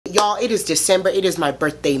Y'all, it is December. It is my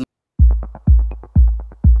birthday.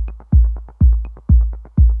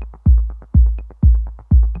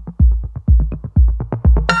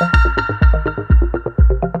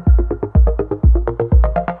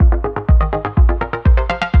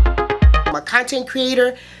 I'm a content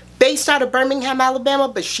creator based out of Birmingham, Alabama,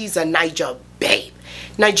 but she's a Niger babe.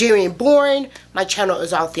 Nigerian born. My channel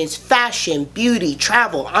is all things fashion, beauty,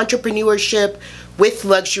 travel, entrepreneurship with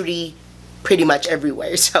luxury pretty much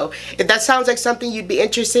everywhere. So if that sounds like something you'd be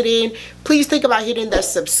interested in, please think about hitting the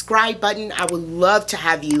subscribe button. I would love to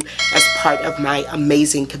have you as part of my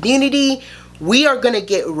amazing community. We are gonna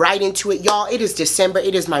get right into it, y'all. It is December.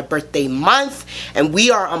 It is my birthday month, and we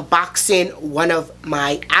are unboxing one of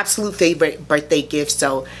my absolute favorite birthday gifts.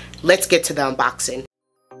 So let's get to the unboxing.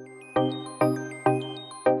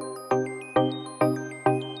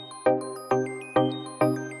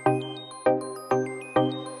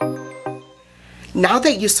 Now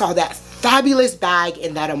that you saw that fabulous bag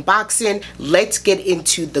in that unboxing, let's get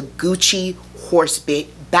into the Gucci Horsebit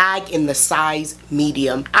bag in the size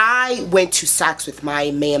medium. I went to Saks with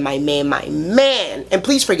my man. And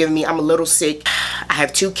please forgive me, I'm a little sick. I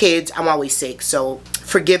have 2 kids, I'm always sick, so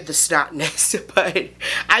forgive the snotness. But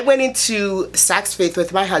I went into Saks Fifth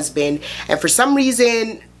with my husband, and for some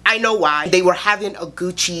reason, I know why. They were having a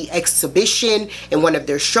Gucci exhibition in one of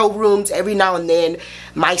their showrooms. Every now and then,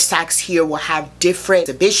 my Saks here will have different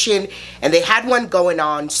exhibition, and they had one going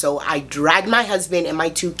on, so I dragged my husband and my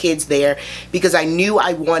 2 kids there because I knew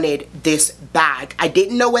I wanted this bag. I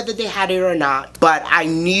didn't know whether they had it or not, but I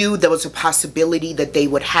knew there was a possibility that they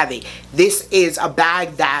would have it. This is a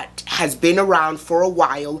bag that has been around for a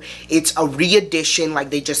while. It's a re-edition, like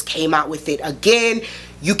they just came out with it again.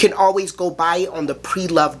 You can always go buy it on the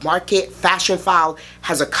pre-loved market. Fashionphile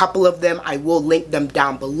has a couple of them. I will link them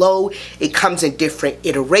down below. It comes in different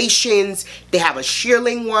iterations. They have a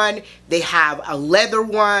shearling one. They have a leather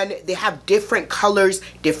one. They have different colors,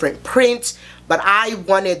 different prints. But I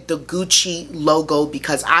wanted the Gucci logo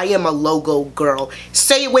because I am a logo girl.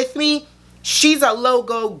 Say it with me. She's a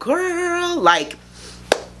logo girl. Like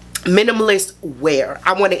minimalist wear.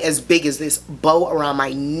 I want it as big as this bow around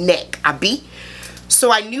my neck. So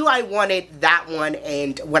I knew I wanted that one,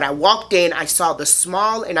 and when I walked in, I saw the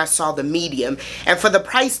small and I saw the medium. And for the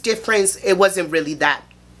price difference, it wasn't really that.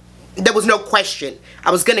 There was no question.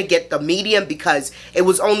 I was going to get the medium because it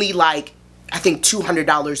was only like, I think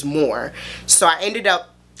 $200 more. So I ended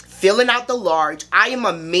up filling out the large. I am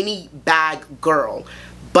a mini bag girl,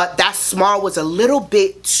 but that small was a little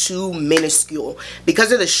bit too minuscule.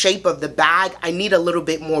 Because of the shape of the bag, I need a little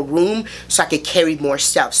bit more room so I could carry more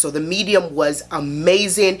stuff. So the medium was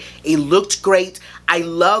amazing. It looked great. I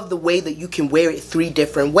love the way that you can wear it 3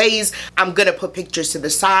 different ways. I'm gonna put pictures to the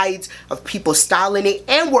sides of people styling it,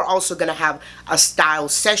 and we're also gonna have a style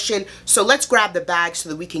session. So let's grab the bag so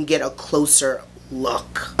that we can get a closer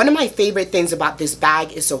look. One of my favorite things about this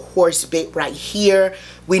bag is a Horsebit right here.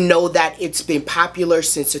 We know that it's been popular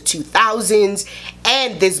since the 2000s,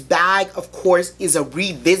 and this bag, of course, is a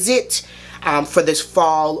revisit for this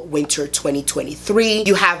fall winter 2023.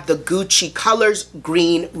 You have the Gucci colors,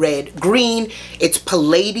 green, red, green. It's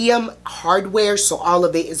palladium hardware, so all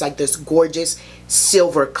of it is like this gorgeous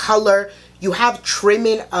silver color. You have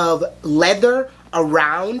trimming of leather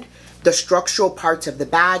around the structural parts of the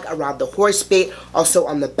bag, around the Horsebit, also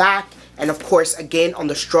on the back, and of course again on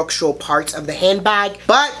the structural parts of the handbag.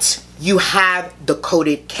 But you have the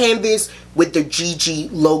coated canvas with the GG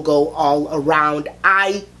logo all around.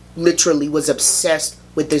 I literally was obsessed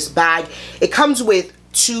with this bag. It comes with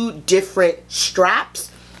 2 different straps,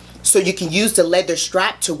 so you can use the leather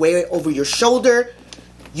strap to wear it over your shoulder.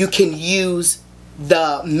 You can use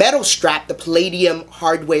the metal strap, the palladium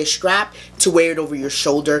hardware strap, to wear it over your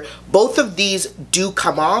shoulder. Both of these do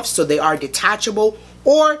come off, so they are detachable,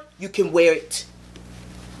 or you can wear it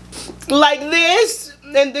like this,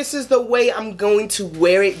 and this is the way I'm going to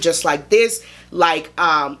wear it, just like this, like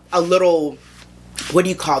a little, what do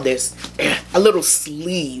you call this, a little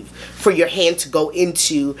sleeve for your hand to go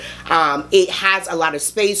into. It has a lot of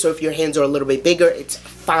space, so if your hands are a little bit bigger, it's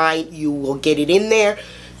fine, you will get it in there.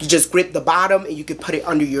 You just grip the bottom and you can put it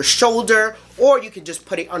under your shoulder, or you can just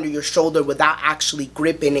put it under your shoulder without actually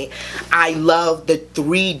gripping it. I love the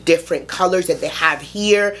 3 different colors that they have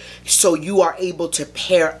here, so you are able to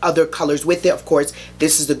pair other colors with it. Of course,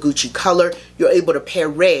 this is the Gucci color. You're able to pair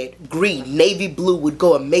red, green, navy blue would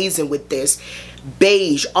go amazing with this.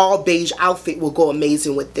 Beige, all beige outfit will go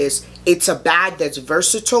amazing with this. It's a bag that's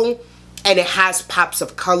versatile. and it has pops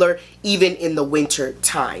of color even in the winter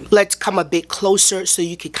time. Let's come a bit closer so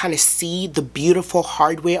you can kind of see the beautiful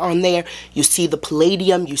hardware on there. You see the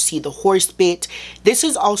palladium, you see the Horsebit. This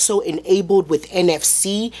is also enabled with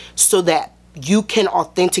NFC so that you can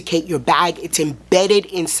authenticate your bag. It's embedded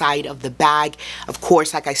inside of the bag. Of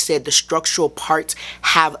course, like I said, the structural parts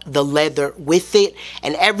have the leather with it,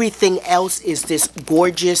 and everything else is this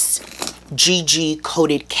gorgeous GG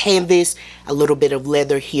coated canvas, a little bit of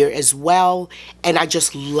leather here as well. And I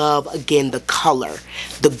just love, again, the color,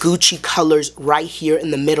 the Gucci colors right here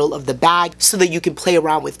in the middle of the bag, so that you can play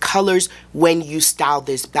around with colors when you style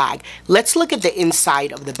this bag. Let's look at the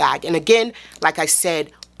inside of the bag. And again, like I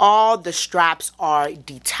said, all the straps are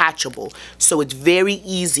detachable, so it's very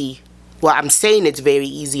easy. Well, I'm saying it's very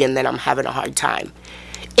easy, and then I'm having a hard time.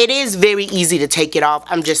 It is very easy to take it off.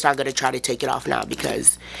 I'm just not going to try to take it off now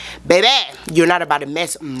because, baby, you're not about to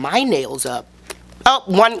mess my nails up.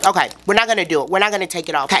 Okay, we're not going to do it. We're not going to take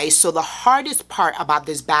it off. Okay, so the hardest part about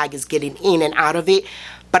this bag is getting in and out of it.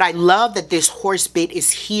 But I love that this Horsebit is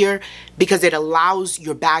here because it allows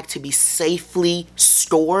your bag to be safely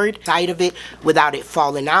stored inside of it without it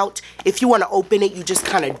falling out. If you want to open it, you just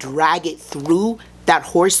kind of drag it through that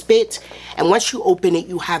Horsebit. And once you open it,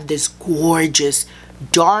 you have this gorgeous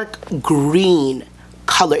dark green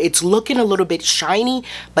color. It's looking a little bit shiny,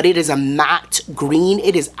 but it is a matte green.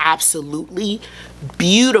 It is absolutely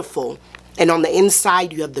beautiful. And on the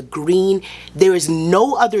inside, you have the green. There is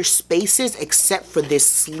no other spaces except for this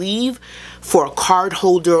sleeve for a card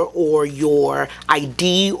holder or your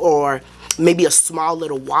ID or maybe a small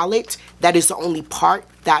little wallet. That is the only part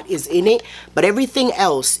that is in it. But everything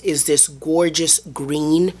else is this gorgeous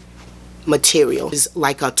green material. It's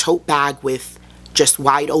like a tote bag with just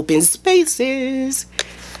wide open spaces.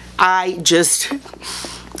 I'm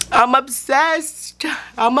obsessed.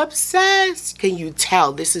 I'm obsessed. Can you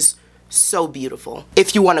tell? This is so beautiful.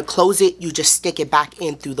 If you want to close it, you just stick it back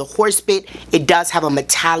in through the Horsebit. It does have a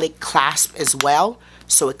metallic clasp as well,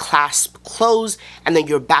 so it clasps closed, and then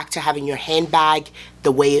you're back to having your handbag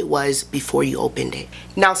the way it was before you opened it.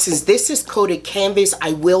 Now, since this is coated canvas,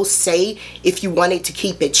 I will say if you wanted to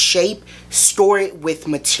keep its shape, store it with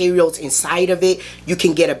materials inside of it. You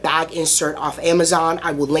can get a bag insert off Amazon.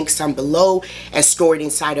 I will link some below, and store it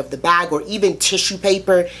inside of the bag, or even tissue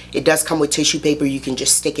paper. It does come with tissue paper. You can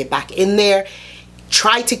just stick it back in there.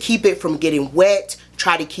 Try to keep it from getting wet.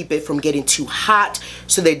 Try to keep it from getting too hot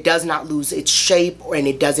so that it does not lose its shape and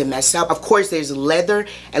it doesn't mess up. Of course, there's leather,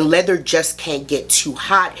 and leather just can't get too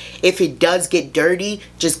hot. If it does get dirty,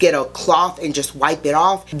 just get a cloth and just wipe it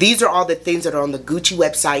off. These are all the things that are on the Gucci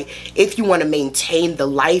website if you want to maintain the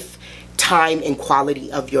lifetime and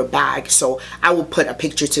quality of your bag. So I will put a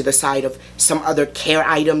picture to the side of some other care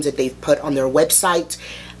items that they've put on their website.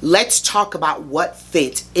 Let's talk about what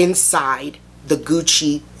fits inside the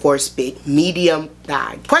Gucci Horsebit medium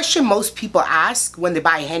bag. Question most people ask when they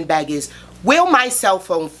buy a handbag is, will my cell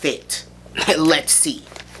phone fit? Let's see.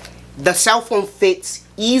 The cell phone fits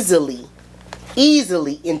easily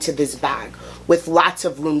into this bag with lots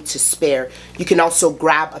of room to spare. You can also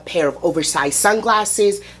grab a pair of oversized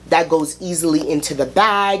sunglasses. That goes easily into the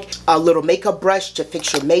bag. A little makeup brush to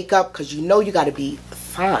fix your makeup, because you know you got to be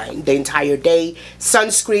fine the entire day.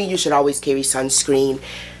 Sunscreen, you should always carry sunscreen.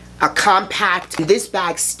 A compact. This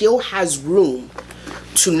bag still has room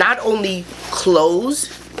to not only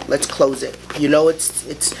close, let's close it. You know,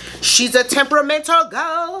 she's a temperamental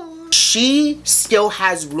girl. She still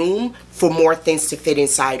has room for more things to fit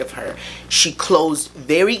inside of her. She closed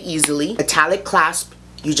very easily. Metallic clasp,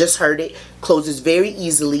 you just heard it, closes very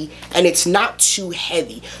easily, and it's not too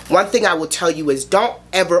heavy. One thing I will tell you is don't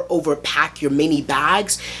ever overpack your mini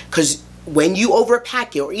bags, because when you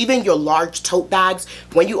overpack it, or even your large tote bags,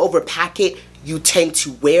 when you overpack it, you tend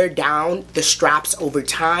to wear down the straps over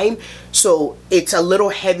time. So it's a little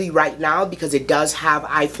heavy right now because it does have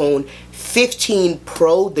iPhone 15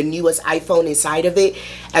 Pro, the newest iPhone inside of it,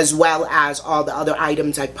 as well as all the other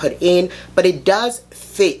items I put in. But it does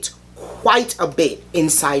fit quite a bit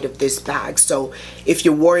inside of this bag. So if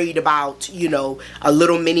you're worried about, you know, a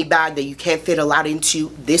little mini bag that you can't fit a lot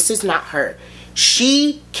into, this is not her.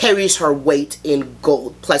 She carries her weight in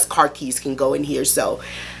gold, plus car keys can go in here. So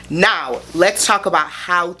now let's talk about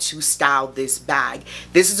how to style this bag.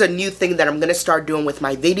 This is a new thing that I'm going to start doing with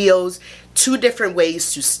my videos. 2 different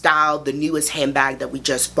ways to style the newest handbag that we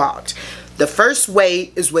just bought. The first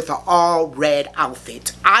way is with an all red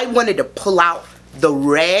outfit. I wanted to pull out the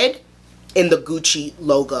red in the Gucci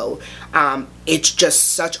logo. It's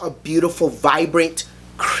just such a beautiful, vibrant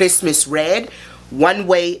Christmas red. One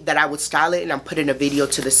way that I would style it, and I'm putting a video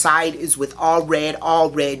to the side, is with all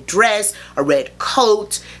red dress, a red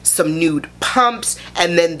coat, some nude pumps,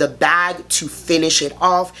 and then the bag to finish it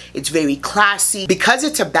off. It's very classy. Because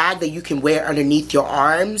it's a bag that you can wear underneath your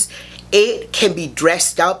arms, it can be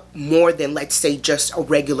dressed up more than, let's say, just a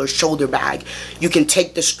regular shoulder bag. You can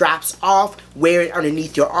take the straps off, wear it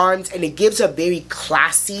underneath your arms, and it gives a very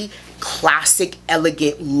classy, classic,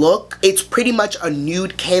 elegant look. It's pretty much a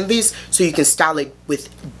nude canvas, so you can style it with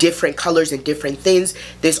different colors and different things.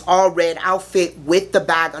 This all red outfit with the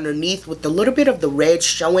bag underneath, with a little bit of the red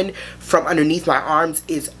showing from underneath my arms,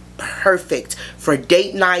 is perfect for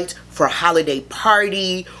date night, for a holiday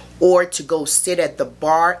party, or to go sit at the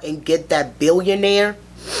bar and get that billionaire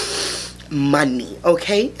money,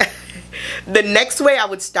 okay? The next way I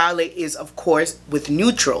would style it is, of course, with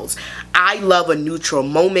neutrals. I love a neutral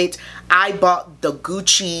moment. I bought the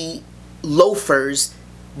Gucci loafers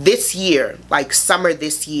this year, like summer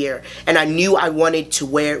this year, and I knew I wanted to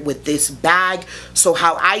wear it with this bag. So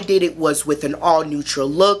how I did it was with an all neutral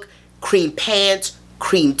look, cream pants,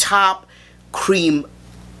 cream top, cream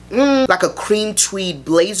like a cream tweed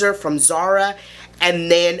blazer from Zara,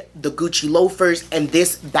 and then the Gucci loafers, and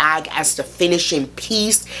this bag as the finishing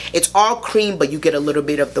piece. It's all cream, but you get a little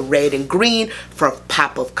bit of the red and green for a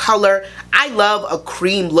pop of color. I love a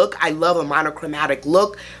cream look. I love a monochromatic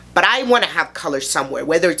look, but I want to have color somewhere,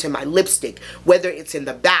 whether it's in my lipstick, whether it's in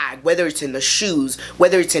the bag, whether it's in the shoes,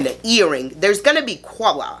 whether it's in the earring. There's going to be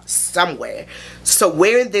color somewhere. So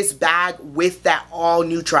wearing this bag with that all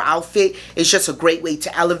neutral outfit is just a great way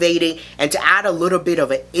to elevate it and to add a little bit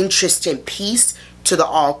of an interesting piece to the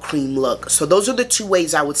all cream look. So those are the two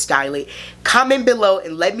ways I would style it. Comment below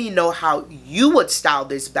and let me know how you would style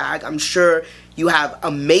this bag. I'm sure you have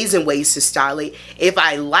amazing ways to style it. If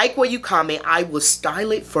I like what you comment, I will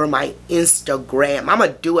style it for my Instagram. I'm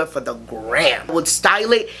gonna do it for the gram. I would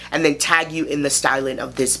style it and then tag you in the styling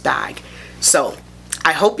of this bag. So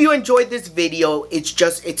I hope you enjoyed this video.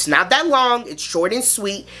 It's not that long. It's short and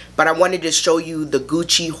sweet, but I wanted to show you the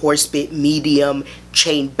Gucci Horsebit medium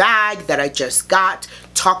chain bag that I just got,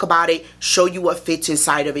 talk about it, show you what fits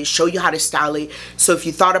inside of it, show you how to style it. So if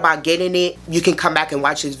you thought about getting it, you can come back and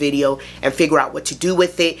watch this video and figure out what to do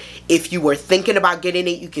with it. If you were thinking about getting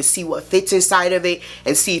it, you can see what fits inside of it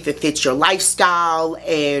and see if it fits your lifestyle.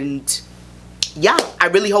 And yeah, I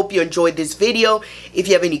really hope you enjoyed this video. If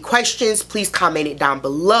you have any questions, please comment it down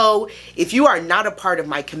below. If you are not a part of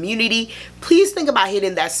my community, please think about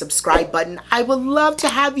hitting that subscribe button. I would love to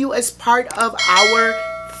have you as part of our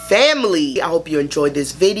family. I hope you enjoyed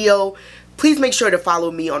this video. Please make sure to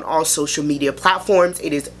follow me on all social media platforms.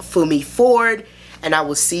 It is Fumi Ford, and I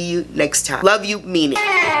will see you next time. Love you, mean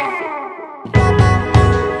it.